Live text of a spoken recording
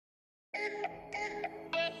The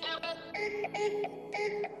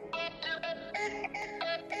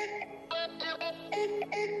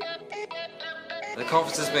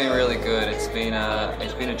conference has been really good. It's been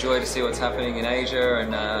a joy to see what's happening in Asia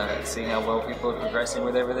and see how well people are progressing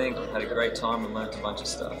with everything. I've had a great time and learned a bunch of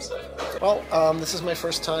stuff. So. Well, this is my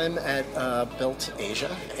first time at BILT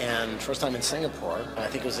Asia and first time in Singapore. I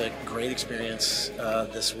think it was a great experience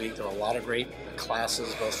this week. There were a lot of great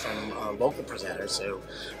classes, both from local presenters. So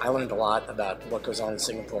I learned a lot about what goes on in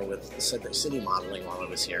Singapore with city modeling while I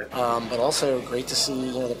was here. But also great to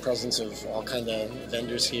see the presence of all kind of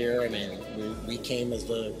vendors here. I mean, we came as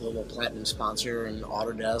the little platinum sponsor and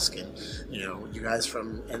Autodesk, and you guys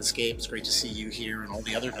from Enscape. It's great to see you here and all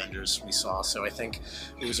the other vendors we saw. So I think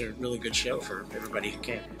it was a really good show for everybody who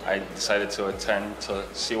came. I decided to attend to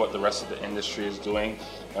see what the rest of the industry is doing,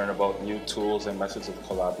 learn about new tools and methods of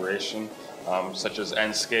collaboration, such as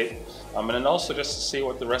Enscape, and then also just to see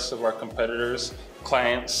what the rest of our competitors,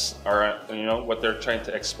 clients are, what they're trying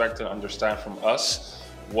to expect and understand from us.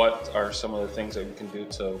 What are some of the things that we can do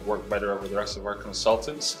to work better with the rest of our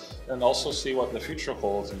consultants, and also see what the future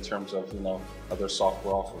holds in terms of other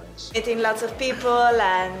software offerings. Meeting lots of people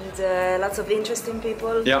and lots of interesting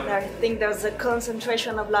people. Yeah. I think there's a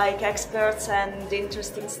concentration of experts and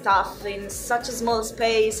interesting stuff in such a small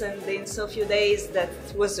space and in so few days that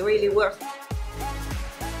was really worth it.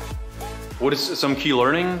 What is some key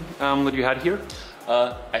learning that you had here?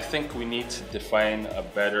 I think we need to define a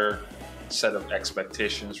better set of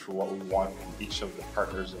expectations for what we want from each of the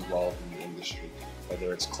partners involved in the industry,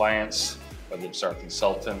 whether it's clients, whether it's our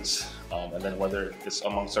consultants, and then whether it's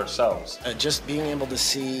amongst ourselves. Just being able to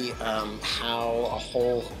see how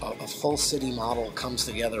a full city model comes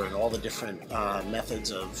together and all the different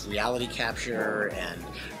methods of reality capture and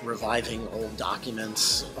reviving old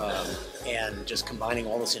documents and just combining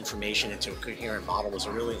all this information into a coherent model was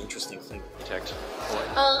a really interesting thing.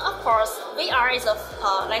 Of course, VR is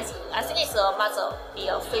I think it's be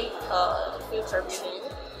a future between.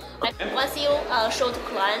 Once you show to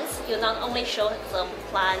clients, you not only show them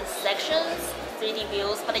client sections, 3D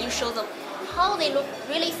views, but you show them how they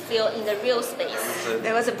really feel in the real space.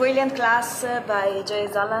 There was a brilliant class by Jay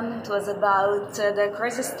Zalan. It was about the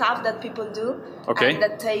crazy stuff that people do and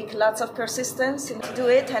that take lots of persistence to do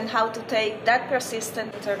it, and how to take that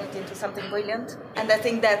persistence and turn it into something brilliant. And I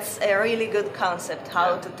think that's a really good concept,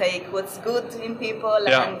 how to take what's good in people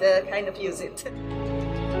and kind of use it.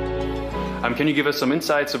 Can you give us some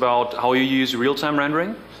insights about how you use real-time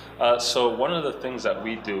rendering? So one of the things that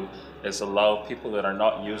we do is allow people that are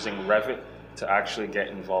not using Revit to actually get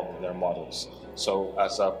involved with their models. So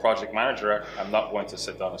as a project manager, I'm not going to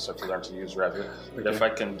sit down and start to learn to use Revit. But if I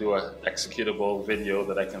can do an executable video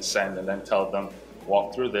that I can send and then tell them,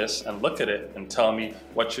 walk through this and look at it and tell me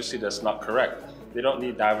what you see that's not correct. They don't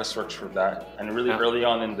need Navisworks for that. And really early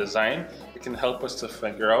on in design, it can help us to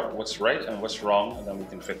figure out what's right and what's wrong, and then we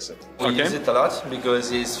can fix it. We use it a lot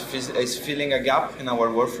because it's filling a gap in our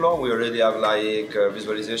workflow. We already have a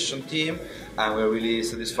visualization team and we're really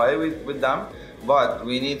satisfied with them. But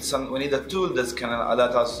we need a tool that can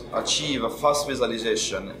let us achieve a fast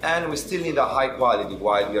visualization, and we still need a high quality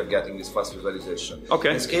while we are getting this fast visualization.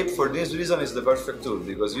 Enscape for this reason is the perfect tool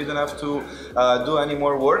because you don't have to do any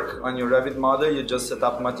more work on your Revit model. You just set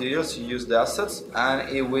up materials, you use the assets, and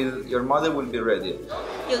your model will be ready.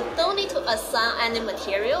 You don't need to assign any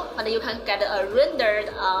material, but you can get a rendered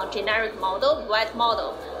generic model, white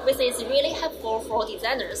model, which is really helpful for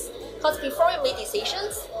designers. Because before you make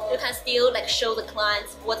decisions, you can still show the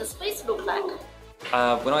clients what the space looks like.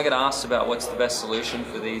 When I get asked about what's the best solution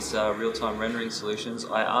for these real-time rendering solutions,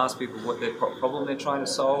 I ask people what their problem they're trying to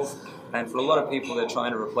solve. And for a lot of people, they're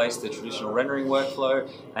trying to replace the traditional rendering workflow,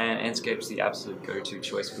 and Enscape's the absolute go-to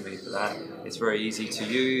choice for me for that. It's very easy to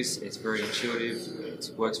use, it's very intuitive, it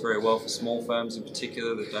works very well for small firms in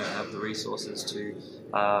particular that don't have the resources to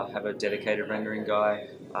have a dedicated rendering guy.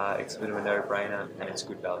 It's a bit of a no-brainer, and it's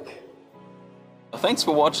good value. Thanks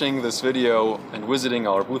for watching this video and visiting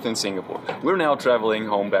our booth in Singapore. We're now traveling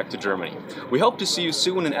home back to Germany. We hope to see you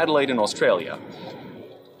soon in Adelaide in Australia.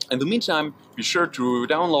 In the meantime, be sure to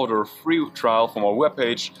download our free trial from our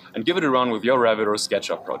webpage and give it a run with your Revit or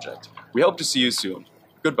SketchUp project. We hope to see you soon.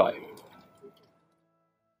 Goodbye.